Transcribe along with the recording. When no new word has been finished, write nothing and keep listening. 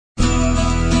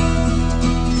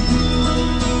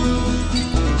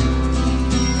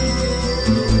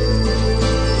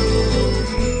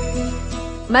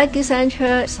Maggie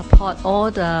Center support all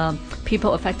the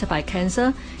people affected by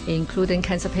cancer, including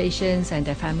cancer patients and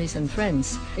their families and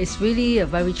friends. It's really a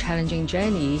very challenging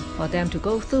journey for them to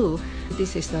go through.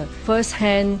 This is the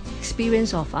first-hand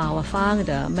experience of our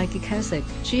founder, Maggie Kasich.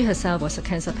 She herself was a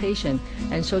cancer patient,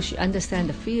 and so she understands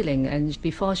the feeling. And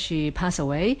before she passed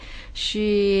away,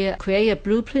 she created a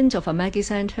blueprint of a Maggie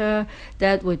Center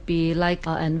that would be like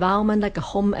an environment, like a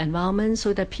home environment,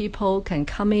 so that people can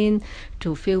come in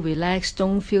to feel relaxed,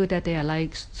 don't feel that they are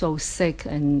like so sick,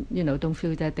 and don't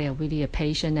feel that they are really a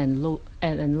patient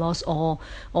and lost all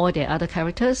their other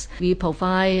characters. We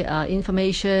provide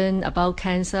information about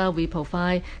cancer, we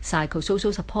provide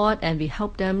psychosocial support, and we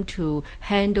help them to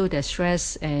handle their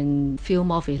stress and feel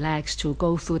more relaxed to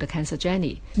go through the cancer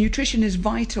journey. Nutrition is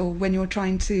vital when you're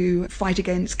trying to fight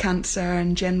against cancer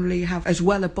and generally have as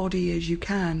well a body as you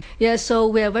can. Yeah, so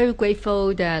we are very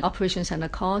grateful that Operation Santa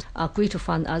Claus agreed to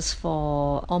fund us for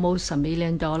almost $1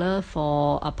 million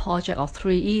for a project of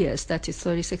 3 years, that is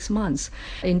 36 months.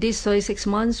 In these 36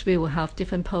 months, we will have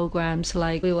different programs,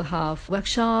 like we will have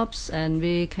workshops, and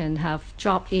we can have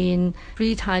drop-in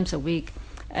 3 times a week.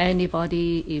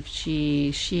 Anybody, if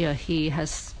she or he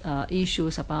has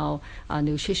issues about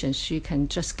nutrition, she can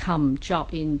just come,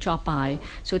 drop by,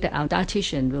 so that our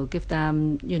dietitian will give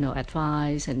them,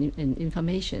 advice and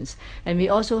information. And we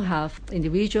also have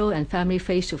individual and family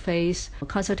face-to-face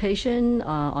consultation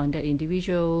on the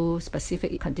individual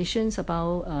specific conditions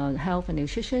about health and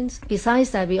nutrition.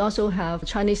 Besides that, we also have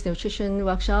Chinese nutrition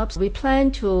workshops. We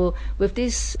plan to, with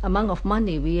this amount of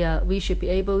money, we should be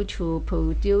able to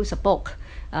produce a book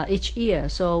each year.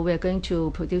 So we're going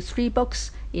to produce 3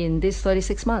 books in these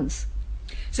 36 months.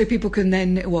 So people can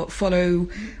then follow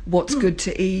what's good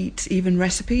to eat, even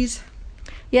recipes?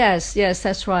 Yes,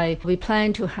 that's right. We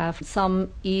plan to have some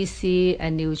easy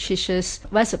and nutritious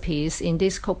recipes in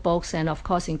these cookbooks, and of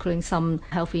course including some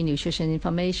healthy nutrition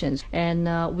information. And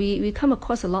we come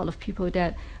across a lot of people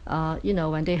that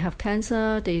when they have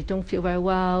cancer, they don't feel very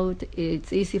well.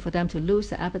 It's easy for them to lose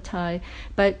the appetite.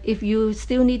 But if you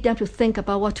still need them to think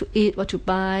about what to eat, what to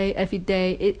buy every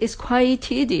day, it's quite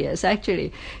tedious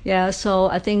actually. Yeah, so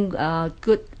I think a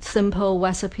good simple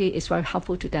recipe is very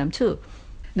helpful to them too.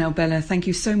 Now, Bella, thank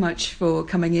you so much for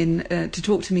coming in to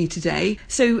talk to me today.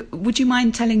 So would you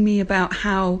mind telling me about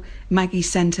how Maggie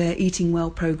Centre Eating Well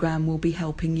program will be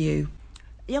helping you?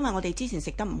 因為我哋之前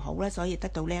食得唔好咧，所以得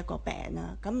到呢一個病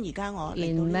啦。咁而家我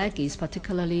In Maggie's,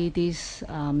 particularly this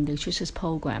nutritious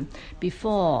program,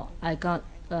 before I got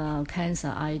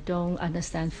cancer, I don't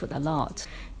understand food a lot.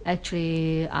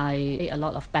 Actually, I ate a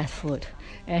lot of bad food.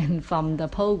 And from the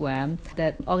program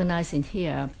that organized in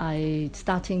here, I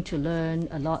starting to learn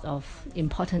a lot of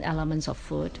important elements of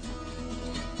food.